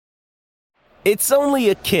It's only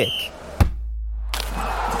a kick,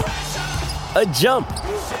 a jump,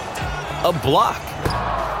 a block.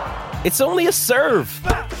 It's only a serve.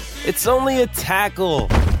 It's only a tackle,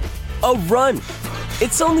 a run.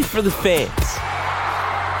 It's only for the fans.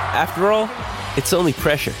 After all, it's only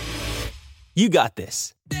pressure. You got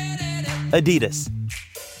this. Adidas.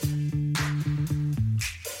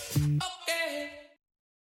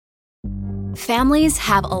 Families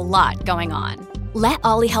have a lot going on. Let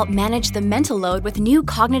Ollie help manage the mental load with new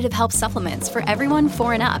cognitive help supplements for everyone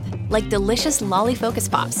 4 and up, like delicious Lolly Focus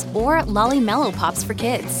Pops or Lolly Mellow Pops for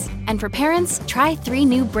kids. And for parents, try 3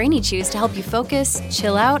 new Brainy Chews to help you focus,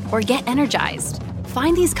 chill out, or get energized.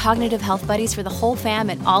 Find these cognitive health buddies for the whole fam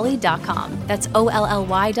at ollie.com. That's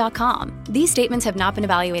OLLY.com. These statements have not been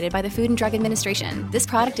evaluated by the Food and Drug Administration. This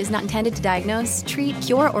product is not intended to diagnose, treat,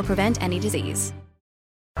 cure, or prevent any disease.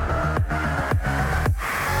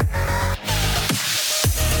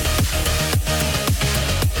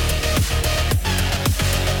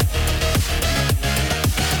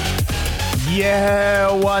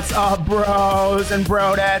 Yeah, what's up, bros and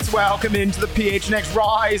brodettes? Welcome into the PHNX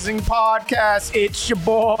Rising podcast. It's your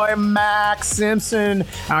boy, Max Simpson.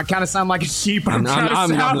 I kind of sound like a sheep, but I'm trying to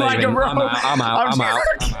sound like a bro. I'm out.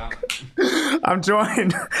 I'm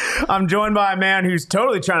joined by a man who's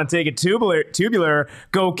totally trying to take it tubular.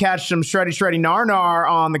 Go catch some shreddy nar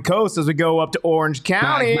on the coast as we go up to Orange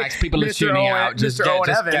County. Max, people are tuning out. Just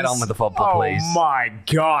get on with the football, please. Oh my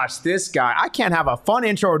gosh, this guy. I can't have a fun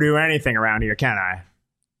intro or do anything around here, can I?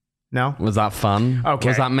 No? Was that fun? Okay.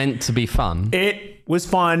 Was that meant to be fun? It was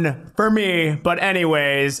fun for me, but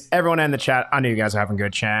anyways, everyone in the chat, I knew you guys were having a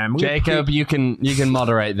good time. Jacob, you can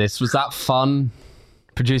moderate this. Was that fun?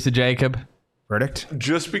 Producer Jacob? Verdict?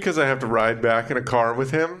 Just because I have to ride back in a car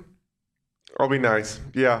with him, I'll be nice.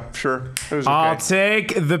 Yeah, sure. It was okay. I'll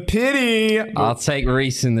take the pity. I'll take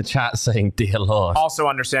Reese in the chat saying, dear Lord. Also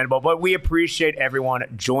understandable, but we appreciate everyone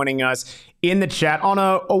joining us in the chat on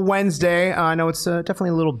a Wednesday. I know it's definitely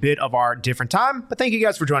a little bit of our different time, but thank you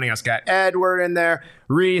guys for joining us. Got Edward in there,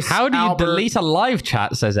 Reese, How do you Albert. delete a live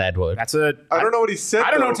chat, says Edward? I don't know what he said.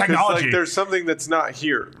 I don't know though, 'cause, technology. Like, there's something that's not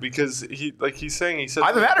here because he said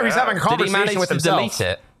Either that or he's having a Did he conversation manage with to himself, delete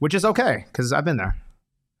it? which is okay because I've been there.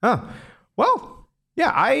 Oh, well,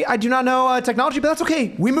 yeah, I do not know technology, but that's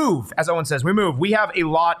okay. We move, as Owen says, we move. We have a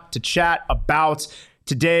lot to chat about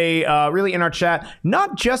today, really in our chat,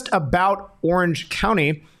 not just about Orange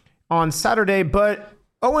County on Saturday, but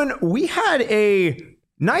Owen, we had a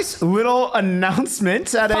nice little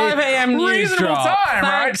announcement at 5 a.m. news reasonable drop. time,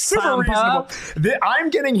 right? Thanks, Super Tampa. reasonable. I'm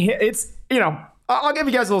getting hit. It's, I'll give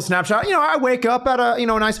you guys a little snapshot. I wake up at a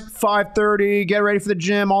nice 5:30, get ready for the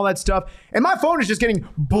gym, all that stuff. And my phone is just getting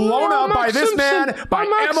blown up by this man, by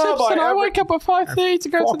Emma, by I wake up at 5:30 to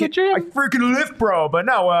go to the gym. I freaking lift, bro. But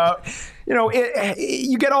no,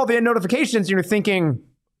 you get all the notifications and you're thinking,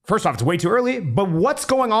 first off, it's way too early. But what's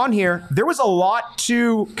going on here? There was a lot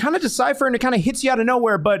to kind of decipher and it kind of hits you out of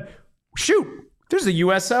nowhere. But shoot, there's the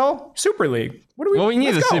USL Super League. What do we? Well, we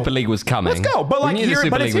knew let's the go. Super League was coming. Let's go. But we knew the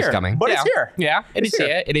Super League was coming. But it's here. Yeah, it is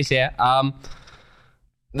here. It is here.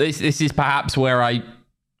 This is perhaps where I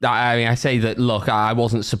say that. Look, I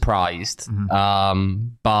wasn't surprised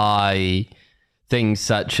by things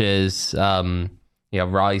such as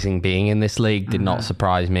Rising being in this league did not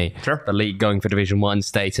surprise me. Sure. The league going for Division 1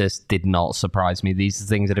 status did not surprise me. These are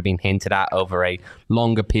things that have been hinted at over a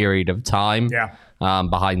longer period of time. Yeah.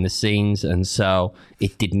 Behind the scenes, and so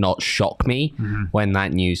it did not shock me when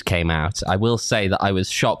that news came out. I will say that I was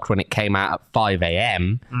shocked when it came out at 5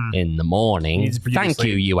 a.m. in the morning. Thank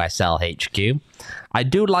you, USL HQ. I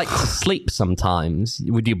do like to sleep sometimes,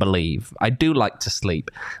 would you believe? I do like to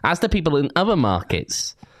sleep, as do people in other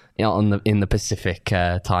markets in the Pacific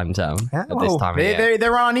time zone at this time of year.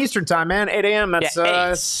 They're on Eastern time, man. 8 a.m.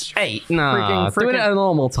 That's 8. No, freaking- do it at a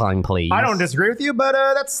normal time, please. I don't disagree with you, but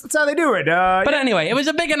that's how they do it. But anyway, it was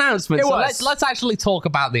a big announcement. It So was. let's actually talk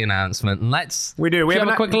about the announcement. And We do. We have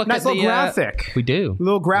have a quick look nice at the little graphic. We do.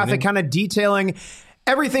 Little graphic kind of detailing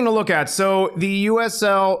everything to look at. So the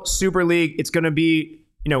USL Super League, it's going to be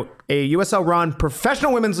a USL run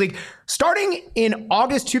professional women's league starting in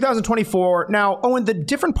August 2024. Now, Owen, the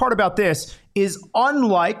different part about this is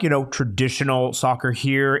unlike, traditional soccer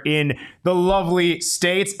here in the lovely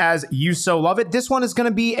States as you so love it. This one is going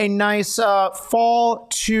to be a nice fall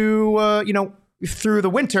to, through the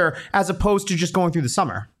winter as opposed to just going through the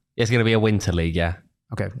summer. It's going to be a winter league, yeah.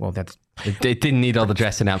 Okay, well, that's... It didn't need all the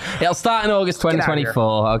dressing up. It'll start in August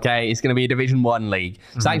 2024, okay? It's going to be a Division 1 league.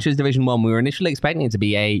 Sanctuary's Division 1. We were initially expecting it to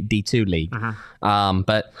be a D2 league.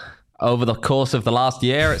 But over the course of the last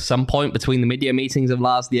year, at some point between the mid-year meetings of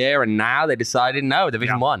last year and now, they decided no,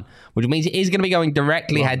 Division 1, which means it is going to be going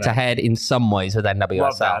directly head-to-head in some ways with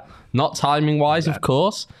NWSL. Not timing-wise, of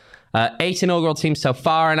course. 8 inaugural teams so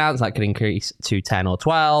far announced. That could increase to 10 or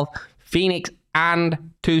 12. Phoenix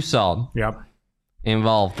and Tucson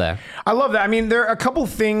involved there. I love that. I mean, there are a couple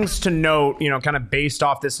things to note, kind of based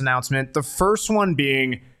off this announcement. The first one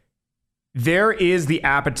being, there is the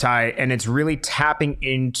appetite, and it's really tapping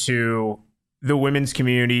into the women's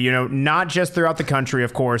community, not just throughout the country,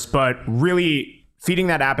 of course, but really feeding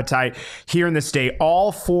that appetite here in the state.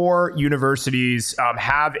 All 4 universities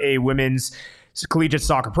have a women's collegiate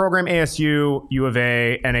soccer program: ASU, U of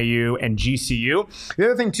A, NAU, and GCU. The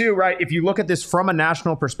other thing too, right, if you look at this from a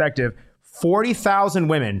national perspective, 40,000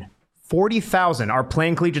 women, 40,000 are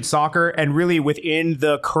playing collegiate soccer, and really within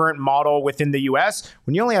the current model within the US,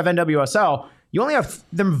 when you only have NWSL, you only have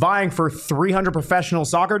them vying for 300 professional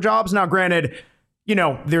soccer jobs. Now, granted,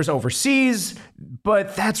 there's overseas,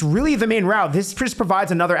 but that's really the main route. This just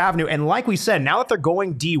provides another avenue. And like we said, now that they're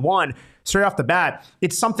going D1 straight off the bat,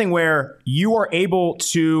 it's something where you are able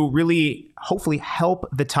to really hopefully help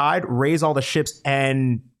the Tide raise all the ships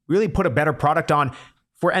and really put a better product on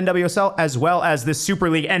for NWSL as well as the Super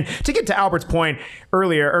League. And to get to Albert's point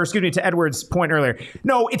earlier, to Edward's point earlier,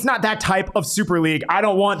 no, it's not that type of Super League. I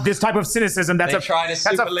don't want this type of cynicism. It's a funny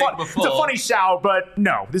shout, but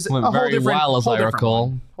no, this is a whole very different. Well, as I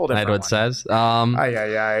recall, Edward one. Says.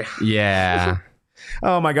 Yeah.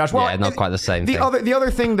 Oh my gosh. Well, yeah, not quite the same thing. The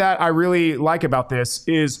other thing that I really like about this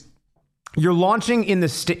is you're launching in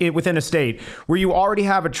within a state where you already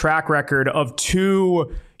have a track record of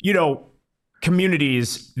 2,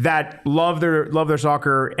 communities that love their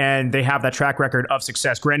soccer, and they have that track record of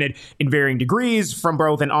success, granted in varying degrees from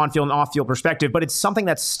both an on-field and off-field perspective, but it's something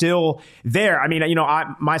that's still there. I mean,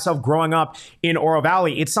 I myself growing up in Oro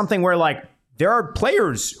Valley, it's something where there are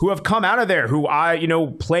players who have come out of there who I,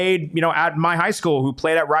 played, at my high school, who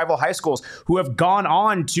played at rival high schools, who have gone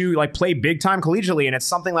on to play big time collegiately. And it's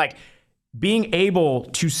something being able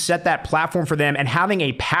to set that platform for them and having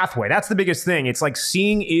a pathway. That's the biggest thing. It's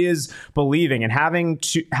seeing is believing, and having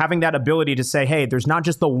that ability to say, hey, there's not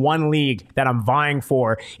just the one league that I'm vying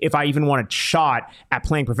for. If I even want a shot at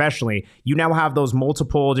playing professionally, you now have those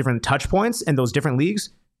multiple different touch points and those different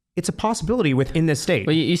leagues. It's a possibility within this state.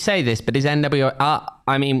 Well, you say this, but is I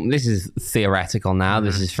mean, this is theoretical now. Mm-hmm.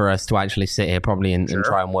 This is for us to actually sit here probably and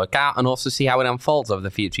try and work out, and also see how it unfolds over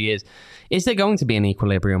the future years. Is there going to be an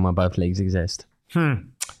equilibrium where both leagues exist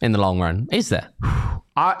in the long run? Is there?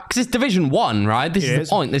 Because it's Division 1, right? This is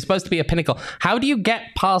the point. There's supposed to be a pinnacle. How do you get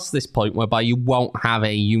past this point whereby you won't have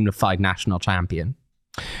a unified national champion?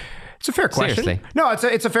 It's a fair question. Seriously. No,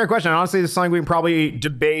 it's a fair question. Honestly, this is something we can probably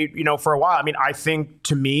debate, for a while. I mean, I think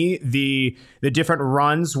to me, the different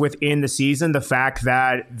runs within the season, the fact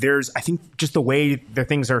that I think just the way the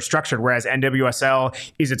things are structured, whereas NWSL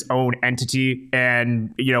is its own entity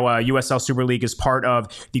and, USL Super League is part of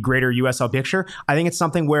the greater USL picture. I think it's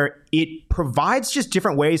something where it provides just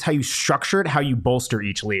different ways how you structure it, how you bolster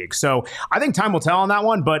each league. So I think time will tell on that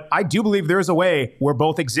one, but I do believe there is a way where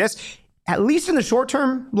both exist. At least in the short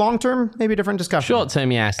term. Long term, maybe a different discussion. Short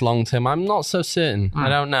term, yes. Long term, I'm not so certain. I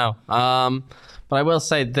don't know. But I will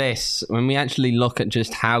say this. When we actually look at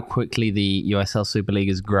just how quickly the USL Super League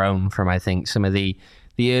has grown from, I think, some of the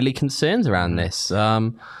early concerns around this,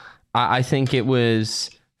 I think it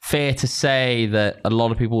was fair to say that a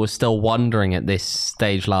lot of people were still wondering at this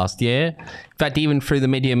stage last year. In fact, even through the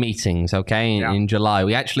mid-year meetings, in July,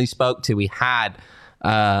 we had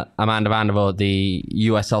Amanda Vandervoort, the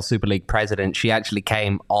USL Super League president. She actually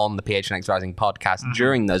came on the PHNX Rising podcast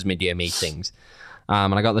during those mid-year meetings.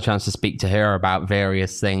 And I got the chance to speak to her about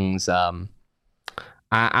various things. And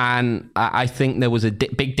I think there was a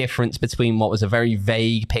big difference between what was a very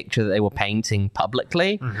vague picture that they were painting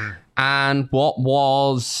publicly and what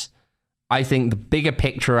was, I think, the bigger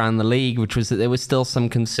picture around the league, which was that there was still some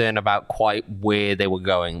concern about quite where they were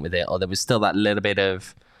going with it, or there was still that little bit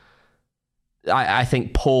of, I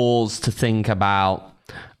think, pause to think about,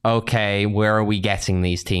 okay, where are we getting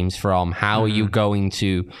these teams from? How are you going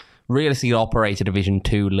to realistically operate a Division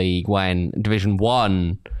 2 league when Division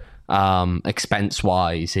 1,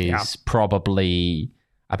 expense-wise, is probably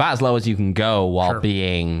about as low as you can go while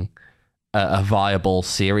being a viable,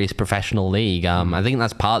 serious professional league? I think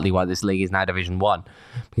that's partly why this league is now Division 1.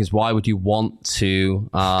 Because why would you want to...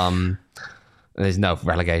 There's no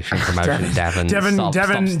relegation promotion. Devon,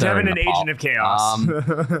 an agent of chaos.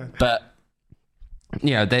 But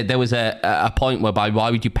there was a point whereby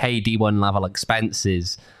why would you pay D1 level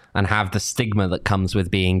expenses and have the stigma that comes with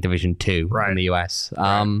being Division 2 in the US?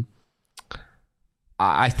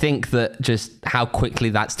 I think that just how quickly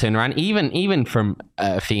that's turned around, even from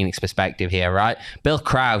a Phoenix perspective here, right? Bill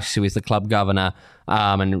Krause, who is the club governor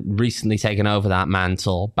and recently taken over that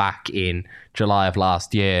mantle back in July of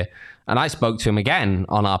last year. And I spoke to him again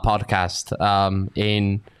on our podcast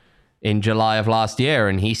in July of last year.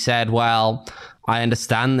 And he said, well, I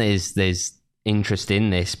understand there's interest in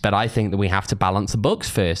this, but I think that we have to balance the books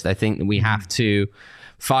first. I think that we have to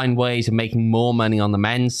find ways of making more money on the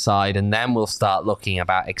men's side, and then we'll start looking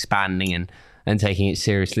about expanding and taking it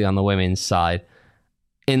seriously on the women's side.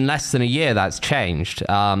 In less than a year, that's changed.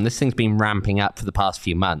 This thing's been ramping up for the past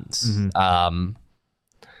few months.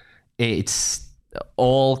 It's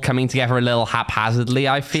all coming together a little haphazardly,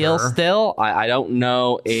 I feel, still. I don't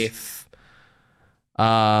know if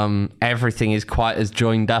everything is quite as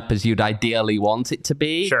joined up as you'd ideally want it to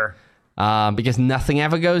be. Sure. Because nothing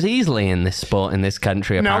ever goes easily in this sport, in this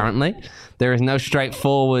country, apparently. There is no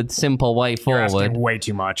straightforward, simple way forward. You're asking way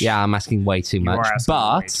too much. Yeah, I'm asking way too much.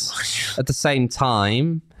 But at the same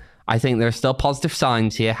time, I think there are still positive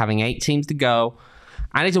signs here, having 8 teams to go.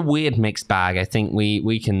 And it's a weird mixed bag. I think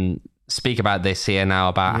we can speak about this here now,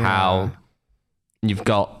 about how you've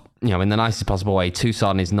got, in the nicest possible way,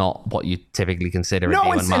 Tucson is not what you typically consider a D1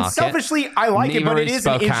 market. And selfishly, I like it, but it is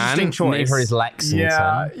an interesting choice. Neither is Lexington.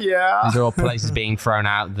 Yeah. These are all places being thrown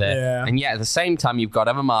out there. Yeah. And yet, at the same time, you've got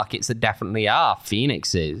other markets that definitely are.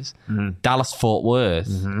 Phoenix is. Dallas-Fort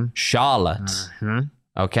Worth. Charlotte.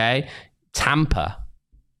 Okay? Tampa.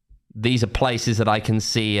 These are places that I can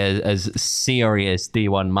see as serious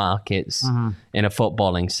D1 markets in a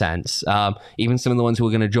footballing sense. Even some of the ones who are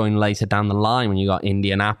going to join later down the line, when you got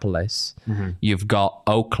Indianapolis, you've got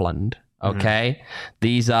Oakland. Okay,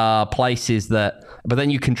 these are places that, but then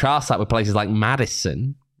you contrast that with places like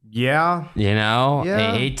Madison. Yeah,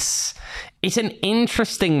 it's an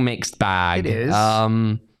interesting mixed bag. It is.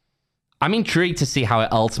 I'm intrigued to see how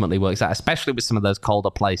it ultimately works out, especially with some of those colder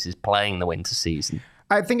places playing the winter season.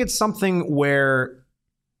 I think it's something where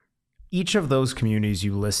each of those communities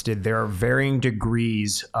you listed, there are varying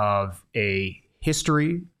degrees of a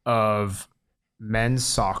history of men's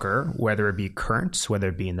soccer, whether it be current, whether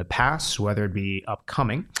it be in the past, whether it be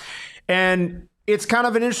upcoming. And it's kind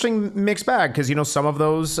of an interesting mixed bag because, some of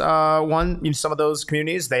those some of those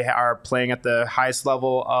communities, they are playing at the highest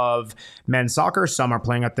level of men's soccer. Some are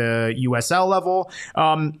playing at the USL level.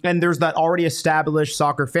 And there's that already established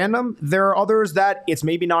soccer fandom. There are others that it's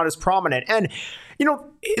maybe not as prominent. And,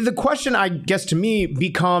 the question, I guess, to me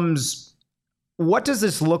becomes, what does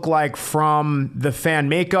this look like from the fan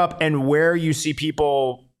makeup and where you see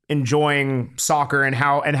people enjoying soccer and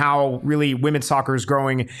how really women's soccer is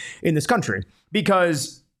growing in this country?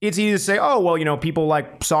 Because it's easy to say, oh, well, people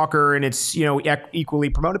like soccer and it's, equally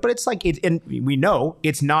promoted, but it's like, and we know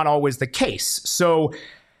it's not always the case. So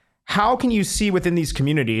how can you see within these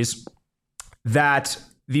communities that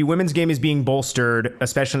the women's game is being bolstered,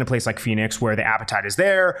 especially in a place like Phoenix, where the appetite is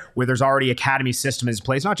there, where there's already academy system in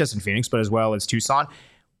place, not just in Phoenix, but as well as Tucson?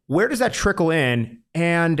 Where does that trickle in?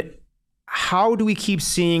 And how do we keep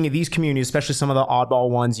seeing these communities, especially some of the oddball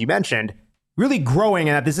ones you mentioned, really growing,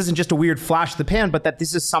 and that this isn't just a weird flash of the pan, but that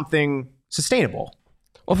this is something sustainable?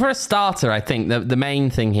 Well, for a starter, I think the main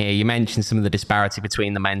thing here, you mentioned some of the disparity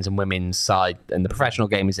between the men's and women's side and the professional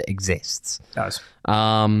game as it exists. It does.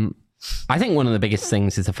 I think one of the biggest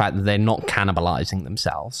things is the fact that they're not cannibalizing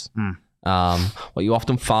themselves. What you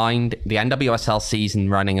often find, the NWSL season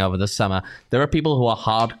running over the summer, there are people who are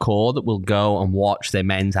hardcore that will go and watch their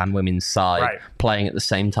men's and women's side playing at the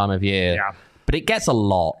same time of year. Yeah. But it gets a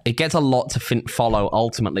lot. It gets a lot to follow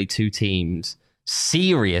ultimately 2 teams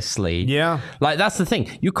seriously. Yeah. Like, that's the thing.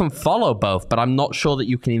 You can follow both, but I'm not sure that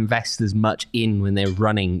you can invest as much in when they're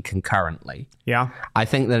running concurrently. Yeah. I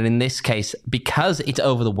think that in this case, because it's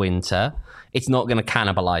over the winter, it's not going to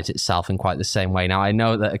cannibalize itself in quite the same way. Now, I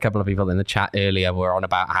know that a couple of people in the chat earlier were on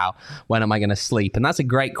about when am I going to sleep? And that's a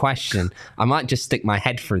great question. I might just stick my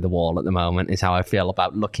head through the wall at the moment, is how I feel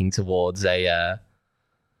about looking towards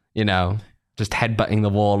just headbutting the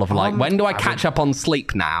wall of when do I catch up on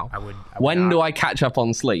sleep now? When do I catch up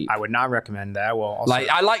on sleep? I would not recommend that. Well, also,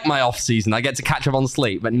 I like my off season. I get to catch up on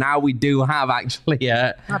sleep, but now we do have actually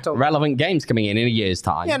relevant games coming in a year's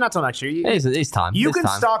time. Yeah, not till next year. It's time. You can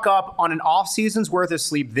stock up on an off season's worth of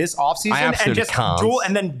sleep this off season and just dole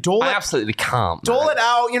it. I absolutely can't. Dole it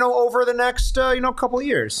out, over the next couple of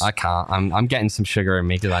years. I can't. I'm getting some sugar in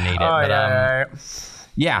me because I need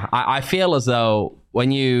it. I feel as though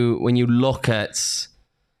when you look at,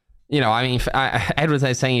 Edward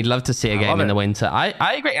is saying he'd love to see a game in the winter.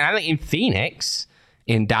 I agree. And I think in Phoenix,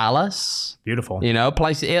 in Dallas, beautiful,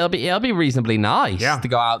 place, it'll be reasonably nice to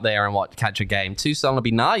go out there and catch a game. Tucson will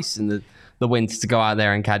be nice in the winter to go out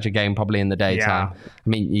there and catch a game probably in the daytime. Yeah. I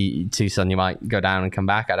mean, Tucson, you might go down and come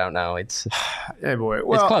back. I don't know. It's Hey, boy.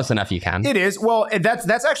 it's close enough you can. It is. Well, that's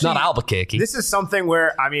actually Not Albuquerque. This is something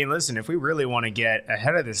where, I mean, listen, if we really want to get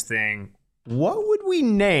ahead of this thing, what would we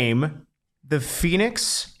name the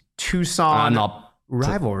Phoenix Tucson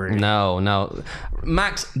rivalry? No.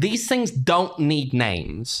 Max, these things don't need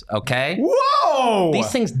names, okay? Whoa!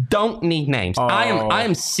 These things don't need names. I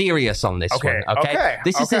am serious on this one, okay?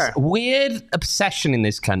 This is this weird obsession in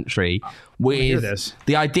this country with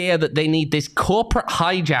the idea that they need this corporate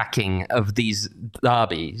hijacking of these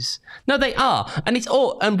derbies. No, they are. And it's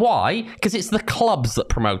all, and why? Because it's the clubs that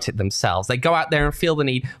promote it themselves. They go out there and feel the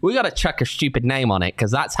need, we got to chuck a stupid name on it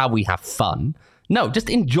because that's how we have fun. No, just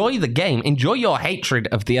enjoy the game. Enjoy your hatred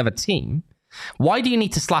of the other team. Why do you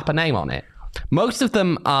need to slap a name on it? Most of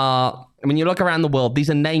them are, when you look around the world, these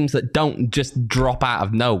are names that don't just drop out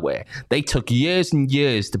of nowhere. They took years and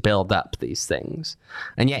years to build up these things.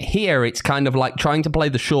 And yet here it's kind of like trying to play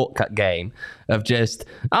the shortcut game of just,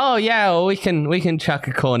 oh yeah, well, we can chuck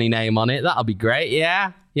a corny name on it. That'll be great.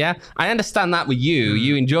 Yeah. I understand that with you.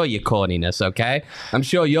 You enjoy your corniness, okay? I'm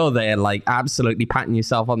sure you're there like absolutely patting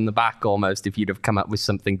yourself on the back almost if you'd have come up with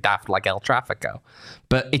something daft like El Trafico.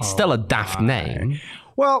 But it's still a daft name.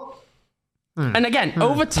 Well, and again,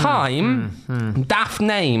 over time, daft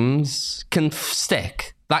names can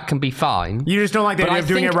stick. That can be fine. you just don't like the idea of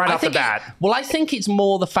doing it right off the bat. Well, I think it's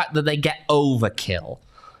more the fact that they get overkill.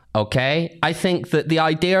 Okay? I think that the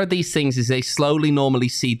idea of these things is they slowly normally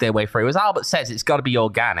seed their way through. As Albert says, it's got to be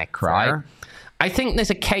organic, right? Fair. I think there's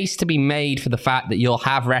a case to be made for the fact that you'll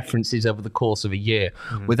have references over the course of a year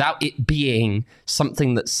without it being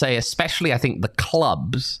something that, say, especially I think the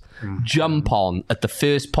clubs jump on at the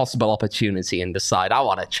first possible opportunity and decide, I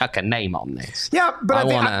want to chuck a name on this. Yeah,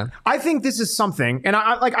 but I think this is something, and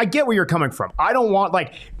I get where you're coming from. I don't want,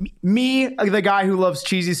 like, me, the guy who loves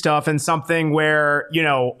cheesy stuff, and something where, you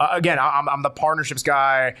know, again, I'm the partnerships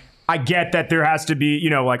guy. I get that there has to be, you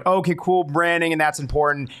know, like, okay, cool branding, and that's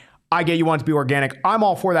important. I get you want it to be organic. I'm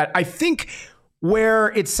all for that. I think where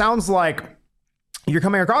it sounds like you're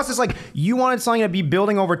coming across is like you wanted something to be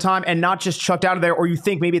building over time and not just chucked out of there, or you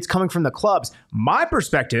think maybe it's coming from the clubs. My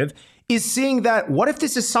perspective is seeing that what if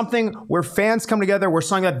this is something where fans come together, where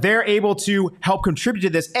something that they're able to help contribute to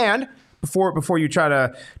this. And before you try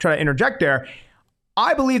to interject there,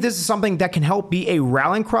 I believe this is something that can help be a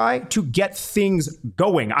rallying cry to get things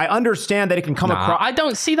going. I understand that it can come across. I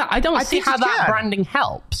don't see that. I don't see how that branding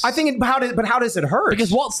helps. I think, how does it hurt? Because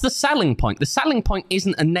what's the selling point? The selling point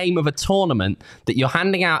isn't a name of a tournament that you're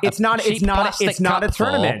handing out. It's not a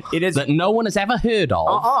tournament. It is that no one has ever heard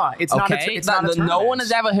of. It's not a tournament. No one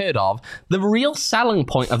has ever heard of. The real selling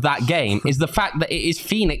point of that game is the fact that it is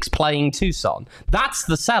Phoenix playing Tucson. That's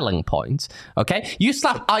the selling point. Okay, you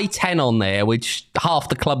slap I-10 on there, which half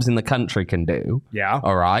the clubs in the country can do. Yeah.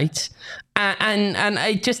 All right. And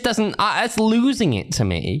it just doesn't, it's losing it to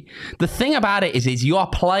me. The thing about it is you are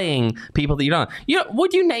playing people that you don't.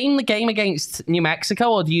 Would you name the game against New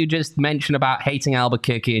Mexico, or do you just mention about hating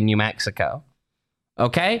Albuquerque and New Mexico?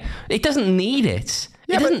 Okay? It doesn't need it.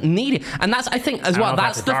 It doesn't need it. And that's, I think, as well,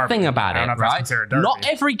 that's the thing about it, right? Not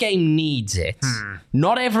every game needs it.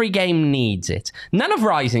 Not every game needs it. None of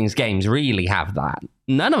Rising's games really have that.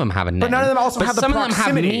 None of them have a name. But none of them also have the proximity. Some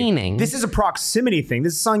of them have meaning. This is a proximity thing.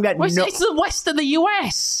 This is something that it's the west of the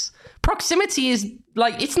US. Proximity is,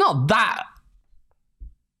 like, it's not that...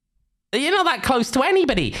 You're not that close to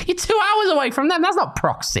anybody. You're 2 hours away from them. That's not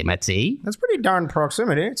proximity. That's pretty darn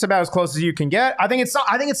proximity. It's about as close as you can get. I think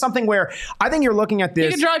it's something where I think you're looking at this. You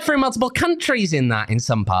can drive through multiple countries in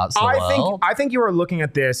some parts of the world. I think you are looking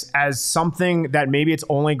at this as something that maybe it's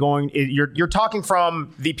only going. You're talking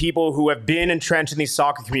from the people who have been entrenched in these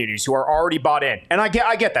soccer communities, who are already bought in, and I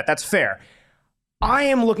get that. That's fair. I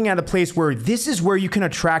am looking at a place where this is where you can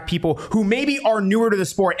attract people who maybe are newer to the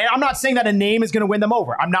sport. And I'm not saying that a name is going to win them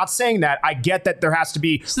over. I'm not saying that. I get that there has to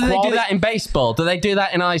be So do they do that in baseball? Do they do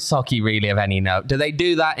that in ice hockey, really, of any note? Do they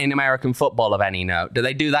do that in American football of any note? Do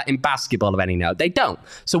they do that in basketball of any note? They don't.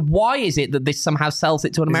 So why is it that this somehow sells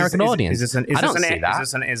it to an American audience? I don't see that.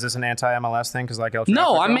 Is this an anti-MLS thing? Because like El Trafico?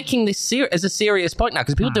 No, I'm making this as a serious point now,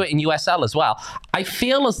 because people do it in USL as well. I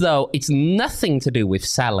feel as though it's nothing to do with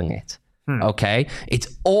selling it. Okay, it's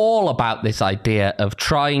all about this idea of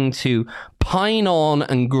trying to pine on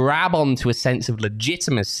and grab onto a sense of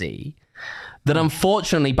legitimacy that,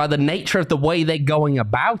 unfortunately, by the nature of the way they're going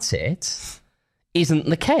about it, isn't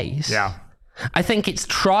the case. Yeah. I think it's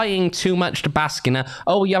trying too much to bask in you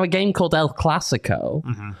have a game called El Clasico,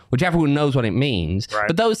 which everyone knows what it means, right.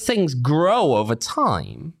 But those things grow over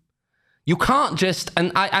time. You can't just,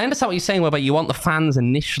 and I understand what you're saying, whereby you want the fans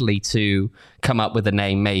initially to come up with a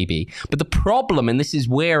name, maybe. But the problem, and this is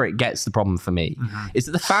where it gets the problem for me, is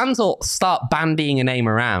that the fans will start bandying a name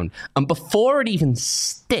around, and before it even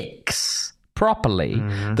sticks properly,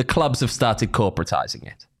 the clubs have started corporatizing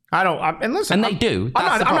it. And listen, And they do.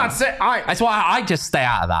 I'm not saying. That's why I just stay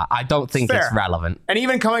out of that. I don't think it's relevant. And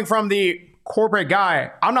even coming from the corporate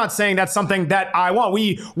guy, I'm not saying that's something that I want.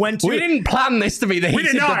 We didn't plan this to be the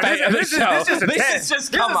heated debate of the show. This has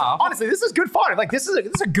just come off. Honestly, this is good fun. Like this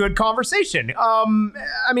is a good conversation. I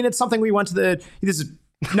mean, it's something we went to this is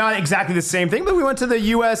not exactly the same thing, but we went to the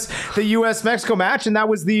US Mexico match, and that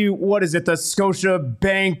was the Scotia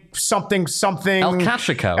Bank something. El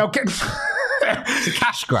Cachico. It's a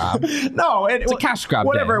cash grab. No, it's a cash grab.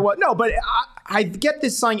 Whatever it was. No, but I get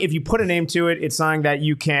this sign. If you put a name to it, it's something that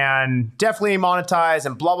you can definitely monetize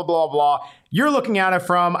and blah blah blah blah. You're looking at it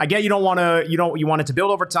from. I get you don't want to. You want it to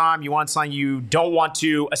build over time. You want something you don't want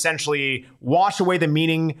to essentially wash away the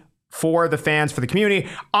meaning for the fans, for the community.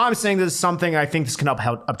 I'm saying this is something I think this can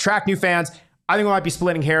help attract new fans. I think we might be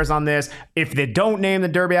splitting hairs on this. If they don't name the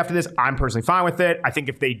Derby after this, I'm personally fine with it. I think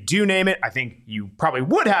if they do name it, I think you probably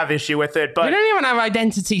would have issue with it. But we don't even have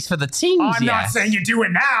identities for the teams I'm not saying you do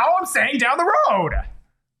it now. I'm saying down the road.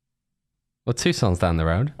 Well, Tucson's down the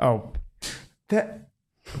road. Oh,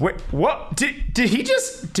 wait, what? Did he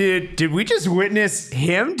just did we just witness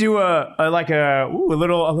him do a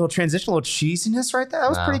little transition, a little cheesiness right there? That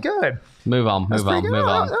was pretty good. Move on.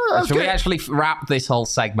 Should we actually wrap this whole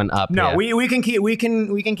segment up? No, we can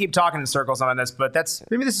keep talking in circles on this, but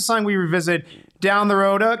maybe this is something we revisit down the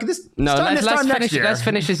road. Let's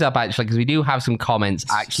finish this up actually, because we do have some comments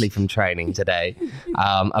actually from training today,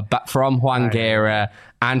 from Juan Guerra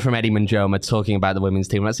and from Eddie Manjoma talking about the women's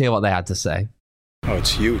team. Let's hear what they had to say. Oh,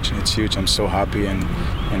 it's huge. It's huge. I'm so happy and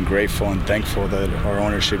grateful and thankful that our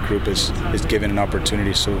ownership group is giving an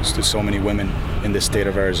opportunity to so many women in the state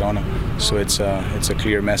of Arizona. So it's a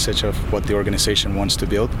clear message of what the organization wants to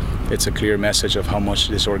build. It's a clear message of how much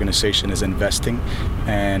this organization is investing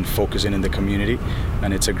and focusing in the community.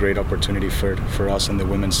 And it's a great opportunity for us on the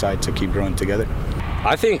women's side to keep growing together.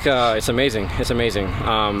 I think it's amazing. It's amazing.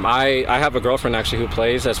 I have a girlfriend actually who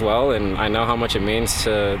plays as well, and I know how much it means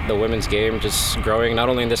to the women's game just growing not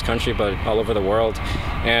only in this country but all over the world.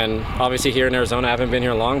 And obviously here in Arizona, I haven't been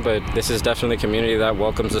here long, but this is definitely a community that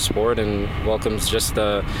welcomes the sport and welcomes just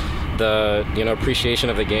the appreciation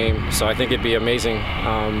of the game. So I think it'd be amazing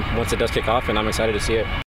once it does kick off, and I'm excited to see it.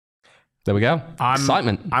 There we go.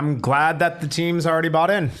 Excitement. I'm glad that the team's already bought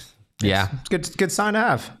in. Yeah, it's good sign to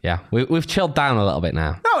have. Yeah, we've chilled down a little bit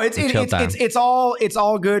now. No, it's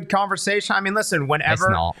all good conversation. I mean, listen,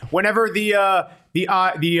 whenever the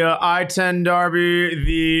I-10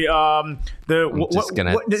 Derby, just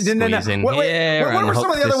gonna squeeze in here. What were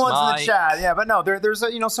some of the other ones mic in the chat? Yeah, but no, there's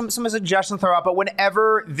some suggestions throw out. But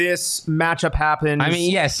whenever this matchup happens, I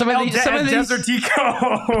mean, yeah, some of these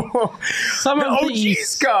Desertico, some of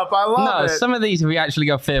OG's Cup, I love it. Some of these, if we actually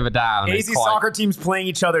go further down, AZ soccer teams playing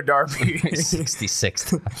each other derby.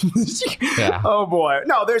 66th. Yeah. Oh boy,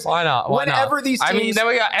 no, there's why not? Whenever these teams, I mean, there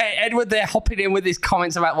we go. Edward, they're hopping in with his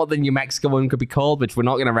comments about what the New Mexico one could be called, which we're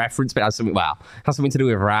not going to reference, but has something to do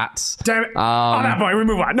with rats. Damn it. On that point, we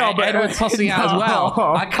move on. No, but Edward's tossing out as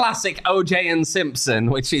well. A classic OJ and Simpson,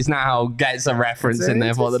 which is now gets a reference in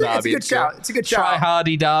there for the derby. It's a good shout. Try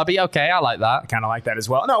Hardy derby. Okay, I like that. I kind of like that as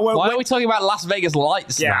well. No, why are we talking about Las Vegas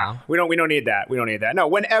Lights now? We don't need that. No,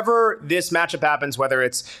 whenever this matchup happens, whether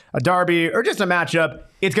it's a derby or just a matchup,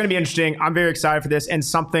 it's going to be interesting. I'm very excited for this and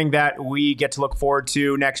something that we get to look forward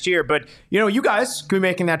to next year. But, you guys could be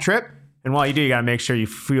making that trip. And while you do, you got to make sure you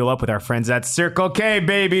fuel up with our friends at Circle K,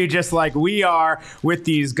 baby, just like we are with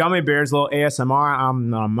these gummy bears, a little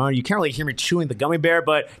ASMR. You can't really hear me chewing the gummy bear,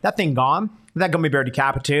 but that thing gone. That gummy bear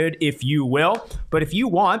decapitated, if you will. But if you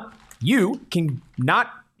want, you can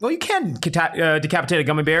decapitate a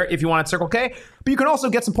gummy bear if you want at Circle K, but you can also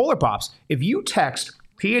get some Polar Pops. If you text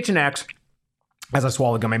PHNX, as I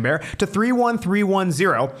swallow the gummy bear, to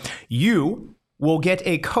 31310, you will get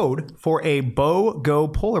a code for a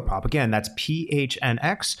BOGO Polar Pop. Again, that's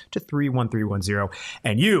PHNX to 31310.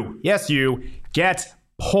 And you get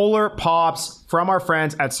Polar Pops from our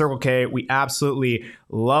friends at Circle K. We absolutely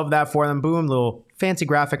love that for them. Boom, little fancy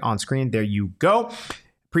graphic on screen. There you go.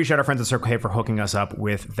 Appreciate our friends at Circle K for hooking us up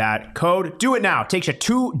with that code. Do it now. Takes you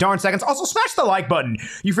 2 darn seconds. Also, smash the like button,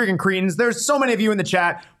 you freaking cretins. There's so many of you in the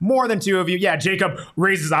chat. More than 2 of you. Yeah, Jacob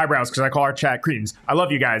raises eyebrows because I call our chat cretins. I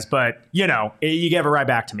love you guys, but, you give it right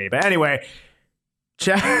back to me. But anyway,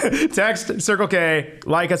 Text Circle K,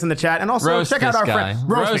 like us in the chat, and also Roast check out this our guy. friend.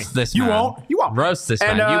 Roast me. this You man. won't. You won't. Roast this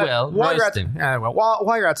man. You will. Roast him.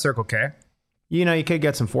 While you're at Circle K, you could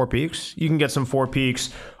get some Four Peaks. You can get some Four Peaks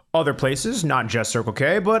other places, not just Circle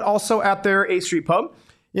K, but also at their A Street Pub.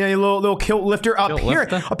 Yeah, a little kilt lifter,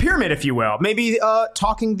 a pyramid, if you will. Maybe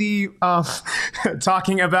talking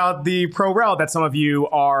about the pro rel that some of you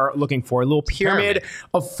are looking for. A little pyramid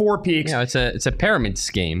of Four Peaks. Yeah, it's a pyramid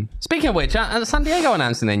scheme. Speaking of which, San Diego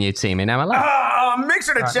announcing their new team in MLS. Make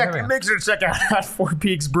sure to check out at Four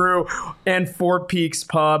Peaks Brew and Four Peaks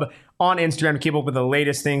Pub on Instagram to keep up with the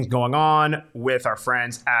latest things going on with our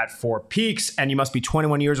friends at Four Peaks. And you must be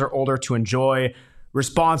 21 years or older to enjoy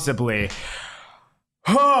responsibly.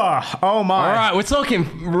 Oh my! All right, we're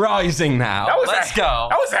talking Rising now. Let's go.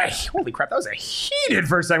 Holy crap! That was a heated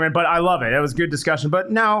first segment, but I love it. It was good discussion. But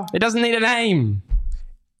now it doesn't need a name.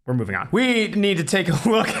 We're moving on. We need to take a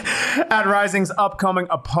look at Rising's upcoming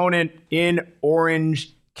opponent in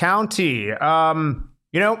Orange County. Owen,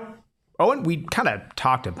 we kind of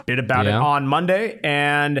talked a bit about it on Monday,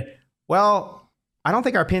 and well, I don't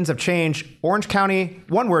think our opinions have changed. Orange County,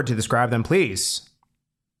 one word to describe them, please.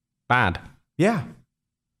 Bad. Yeah,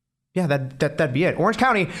 that'd be it. Orange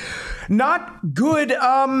County, not good.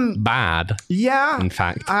 Bad. Yeah. In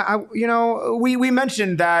fact, we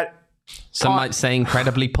mentioned that. Some might say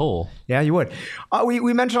incredibly poor. Yeah, you would.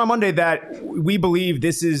 We mentioned on Monday that we believe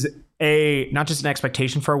this is not just an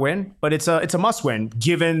expectation for a win, but it's a must win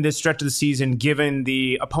given this stretch of the season, given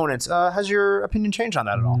the opponents. Has your opinion changed on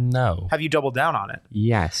that at all? No. Have you doubled down on it?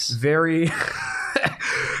 Yes. Very,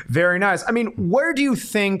 very nice. I mean, where do you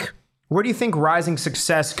think Rising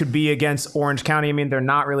success could be against Orange County? I mean, they're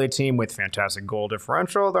not really a team with fantastic goal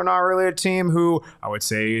differential. They're not really a team who I would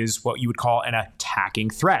say is what you would call an attacking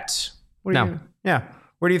threat. Where do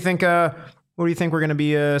you think we're going to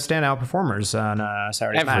be standout performers on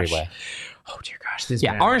Saturday's match? Everywhere. Oh dear gosh!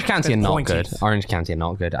 Orange County are not good. Orange County are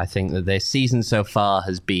not good. I think that their season so far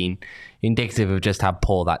has been indicative of just how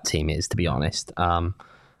poor that team is, to be honest.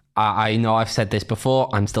 I know I've said this before.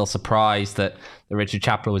 I'm still surprised that Richard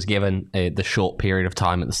Chapler was given the short period of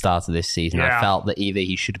time at the start of this season. Yeah. I felt that either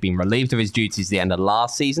he should have been relieved of his duties at the end of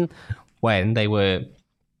last season, when they were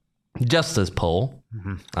just as poor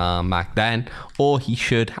back then, or he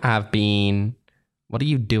should have been... What are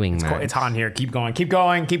you doing, man? It's hot in here. Keep going.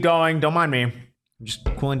 Don't mind me. I'm just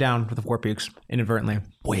cooling down with the Four Peaks inadvertently.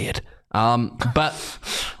 Weird. But...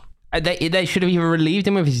 They should have either relieved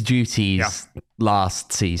him of his duties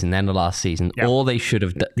last season, end of last season, or they should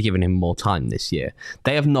have given him more time this year.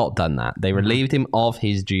 They have not done that. They relieved him of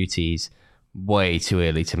his duties way too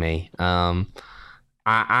early to me. And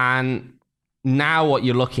now what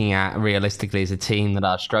you're looking at realistically is a team that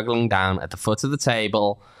are struggling down at the foot of the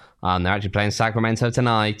table. They're actually playing Sacramento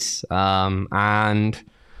tonight. And...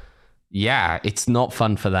 yeah, it's not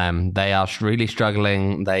fun for them. They are really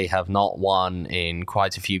struggling. They have not won in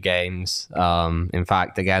quite a few games. In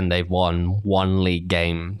fact, again, they've won one league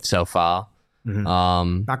game so far.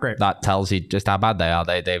 Not great. That tells you just how bad they are.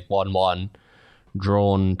 They've won one,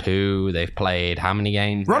 drawn two. They've played how many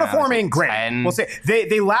games? Run of form ain't great. 10. We'll say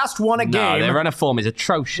they last won a game. No, their run of form is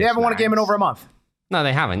atrocious. They haven't won a game in over a month. No,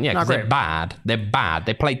 they haven't. Yeah, because they're bad. They're bad.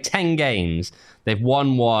 They played 10 games. They've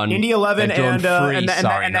won one. Indy 11 and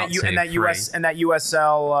that US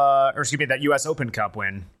Open Cup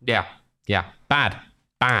win. Yeah. Bad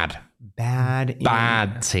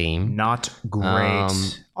team. Not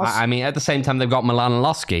great. I mean, at the same time, they've got Milan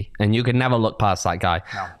Losky, and you can never look past that guy.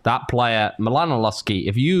 No. That player, Milan Losky,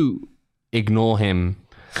 if you ignore him,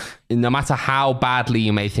 no matter how badly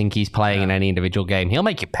you may think he's playing in any individual game, he'll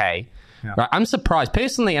make you pay. Yeah. Right? I'm surprised,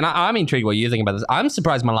 personally, and I'm intrigued what you think about this. I'm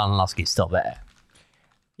surprised Milan Losky's still there.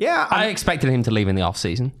 Yeah. I expected him to leave in the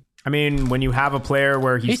offseason. I mean, when you have a player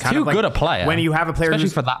where he's kind too of like, good a player, when you have a player especially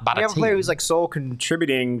who's, for that bad you a have team. A player who's like sole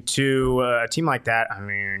contributing to a team like that. I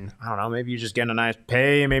mean, I don't know. Maybe you're just getting a nice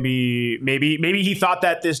pay. Maybe he thought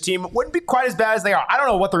that this team wouldn't be quite as bad as they are. I don't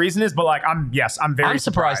know what the reason is, but like, I'm very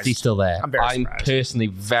surprised he's still there. I'm personally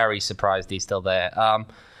very surprised he's still there.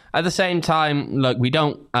 At the same time, look, we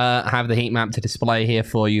don't have the heat map to display here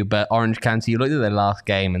for you, but Orange County, you looked at their last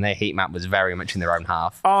game and their heat map was very much in their own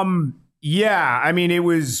half. Yeah, I mean, it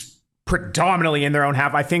was predominantly in their own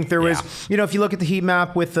half. I think there was, if you look at the heat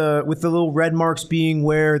map with the little red marks being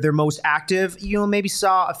where they're most active, maybe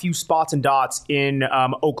saw a few spots and dots in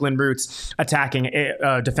Oakland Roots attacking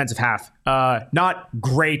defensive half. Not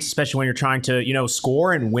great, especially when you're trying to,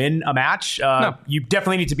 score and win a match. No. You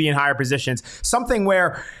definitely need to be in higher positions. Something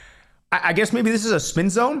where I guess maybe this is a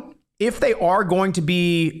spin zone. If they are going to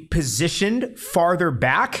be positioned farther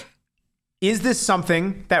back, Is this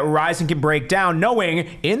something that Rising can break down, knowing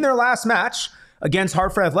in their last match against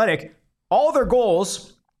Hartford Athletic, all their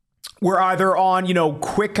goals were either on,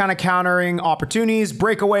 quick kind of countering opportunities,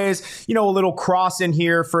 breakaways, a little cross in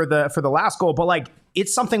here for the last goal. But like,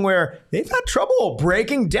 it's something where they've had trouble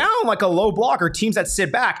breaking down like a low block or teams that sit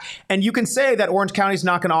back. And you can say that Orange County's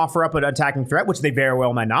not going to offer up an attacking threat, which they very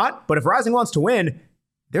well might not. But if Rising wants to win,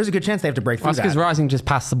 there's a good chance they have to break through that. That's because Rising just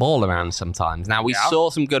pass the ball around sometimes. Now, we saw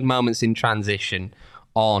some good moments in transition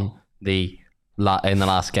in the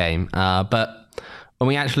last game. But when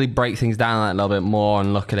we actually break things down a little bit more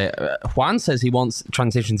and look at it, Juan says he wants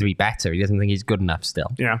transition to be better. He doesn't think he's good enough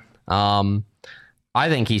still. Yeah. I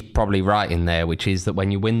think he's probably right in there, which is that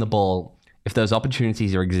when you win the ball, if those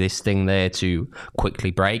opportunities are existing there to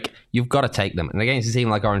quickly break, you've got to take them. And against a team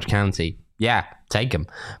like Orange County, yeah, take them.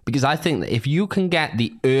 Because I think that if you can get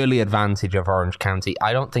the early advantage of Orange County,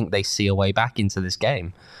 I don't think they see a way back into this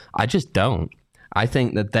game. I just don't. I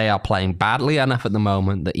think that they are playing badly enough at the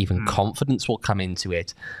moment that even confidence will come into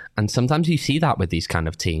it. And sometimes you see that with these kind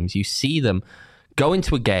of teams. You see them go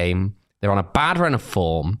into a game, they're on a bad run of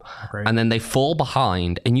form, and then they fall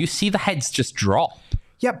behind, and you see the heads just drop.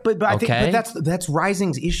 Yeah, but I think that's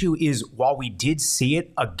Rising's issue is while we did see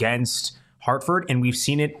it against Hartford, and we've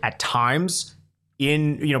seen it at times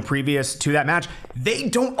in previous to that match, they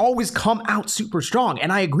don't always come out super strong.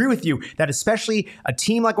 And I agree with you that especially a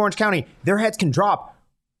team like Orange County, their heads can drop.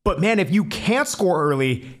 But man, if you can't score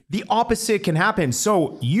early, the opposite can happen.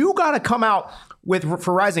 So you got to come out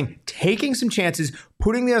for Rising, taking some chances,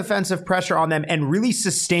 putting the offensive pressure on them, and really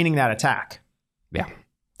sustaining that attack. Yeah.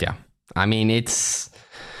 I mean,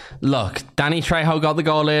 look, Danny Trejo got the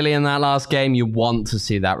goal early in that last game. You want to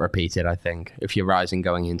see that repeated, I think. If you're Rising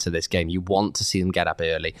going into this game, you want to see them get up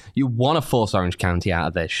early. You want to force Orange County out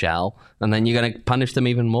of their shell, and then you're going to punish them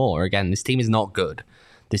even more. Again, this team is not good.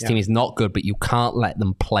 This team is not good, but you can't let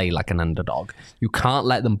them play like an underdog. You can't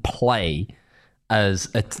let them play as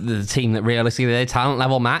the team that realistically their talent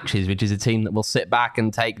level matches, which is a team that will sit back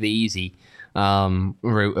and take the easy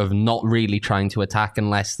route of not really trying to attack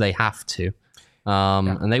unless they have to.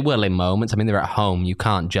 And they will in moments. I mean, they're at home. You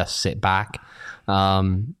can't just sit back.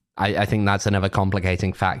 I think that's another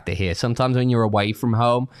complicating factor here. Sometimes when you're away from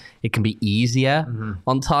home, it can be easier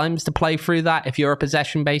on times to play through that if you're a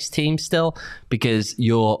possession-based team still, because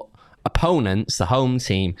your opponents, the home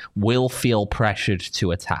team, will feel pressured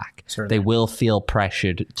to attack. Certainly. They will feel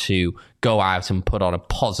pressured to go out and put on a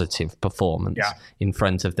positive performance in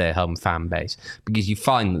front of their home fan base. Because you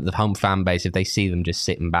find that the home fan base, if they see them just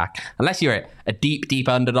sitting back, unless you're a deep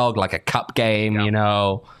underdog, like a cup game,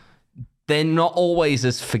 they're not always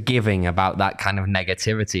as forgiving about that kind of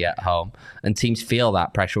negativity at home. And teams feel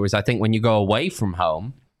that pressure. Whereas I think when you go away from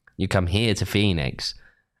home, you come here to Phoenix,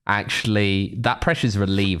 actually that pressure's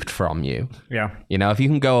relieved from you. Yeah. If you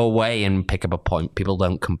can go away and pick up a point, people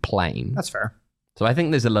don't complain. That's fair. So I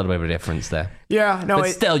think there's a little bit of a difference there. Yeah, no.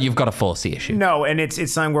 But still, you've got to force the issue. No, and it's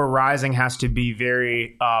something where Rising has to be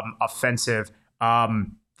very offensive.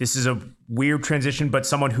 This is a weird transition, but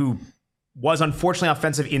someone who was unfortunately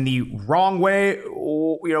offensive in the wrong way,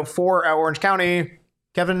 for Orange County,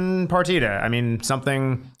 Kevin Partida. I mean,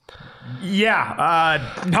 something...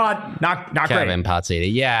 not great. Kevin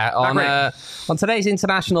Partida. Yeah, on today's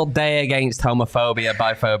International Day Against Homophobia,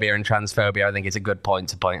 Biphobia, and Transphobia, I think it's a good point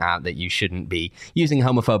to point out that you shouldn't be using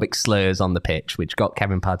homophobic slurs on the pitch, which got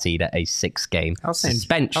Kevin Partida a 6-game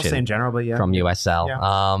suspension. I'll say in general, but from USL.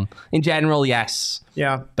 Yeah. In general, yes.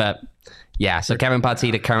 Yeah, but. Yeah, so Kevin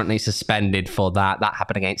Partida currently suspended for that. That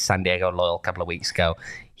happened against San Diego Loyal a couple of weeks ago.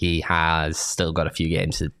 He has still got a few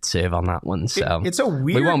games to serve on that one, so it's a weird.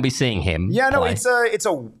 We won't be seeing him. Yeah, no, play. it's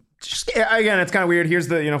again, it's kind of weird. Here's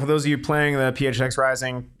the for those of you playing the PHX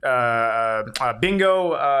Rising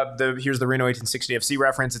bingo. Here's the Reno 1860 FC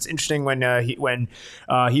reference. It's interesting when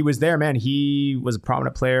he was there, man. He was a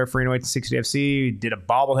prominent player for Reno 1860 FC. Did a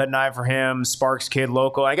bobblehead night for him. Sparks kid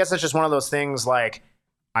local. I guess that's just one of those things like.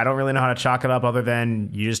 I don't really know how to chalk it up other than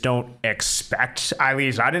you just don't expect, at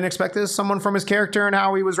least I didn't expect this, someone from his character and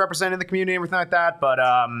how he was representing the community and everything like that. But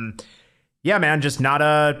yeah, man, just not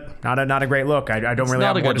a great look. I don't really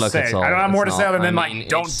have more to say. I don't have more to say other than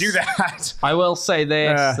don't do that. I will say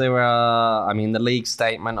this. There were, the league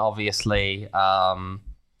statement, obviously,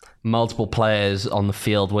 multiple players on the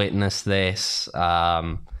field witnessed this.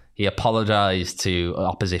 He apologized to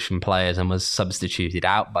opposition players and was substituted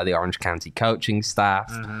out by the Orange County coaching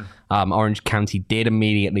staff. Orange County did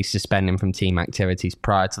immediately suspend him from team activities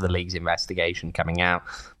prior to the league's investigation coming out.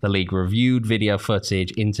 The league reviewed video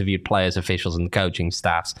footage, interviewed players, officials, and coaching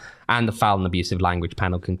staffs, and the foul and abusive language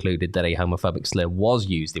panel concluded that a homophobic slur was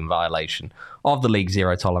used in violation of the league's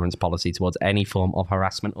zero-tolerance policy towards any form of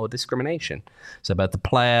harassment or discrimination. So both the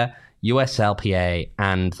player, USLPA,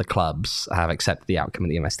 and the clubs have accepted the outcome of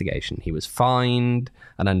the investigation. He was fined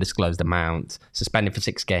an undisclosed amount, suspended for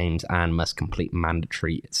 6 games, and must complete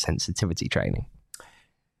mandatory sensitivity training.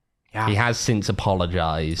 Yeah. He has since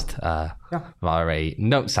apologized via a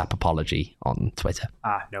Notes app apology on Twitter.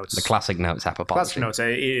 Notes. The classic Notes app apology. Classic Notes.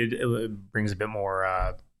 It brings a bit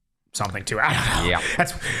more something to it. I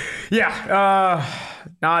don't know.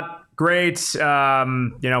 Not great.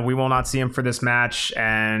 We will not see him for this match.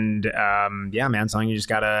 And something you just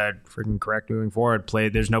gotta freaking correct moving forward.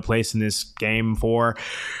 There's no place in this game for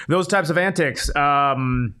those types of antics.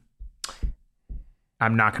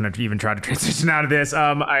 I'm not going to even try to transition out of this.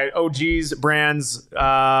 OG's brands,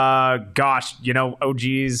 OG's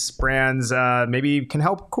brands maybe can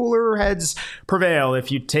help cooler heads prevail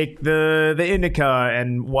if you take the indica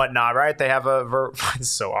and whatnot, right? They have it's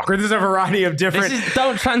so awkward. There's a variety of different...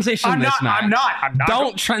 Don't transition this, man. I'm not.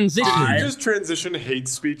 Don't transition. Did you just transition hate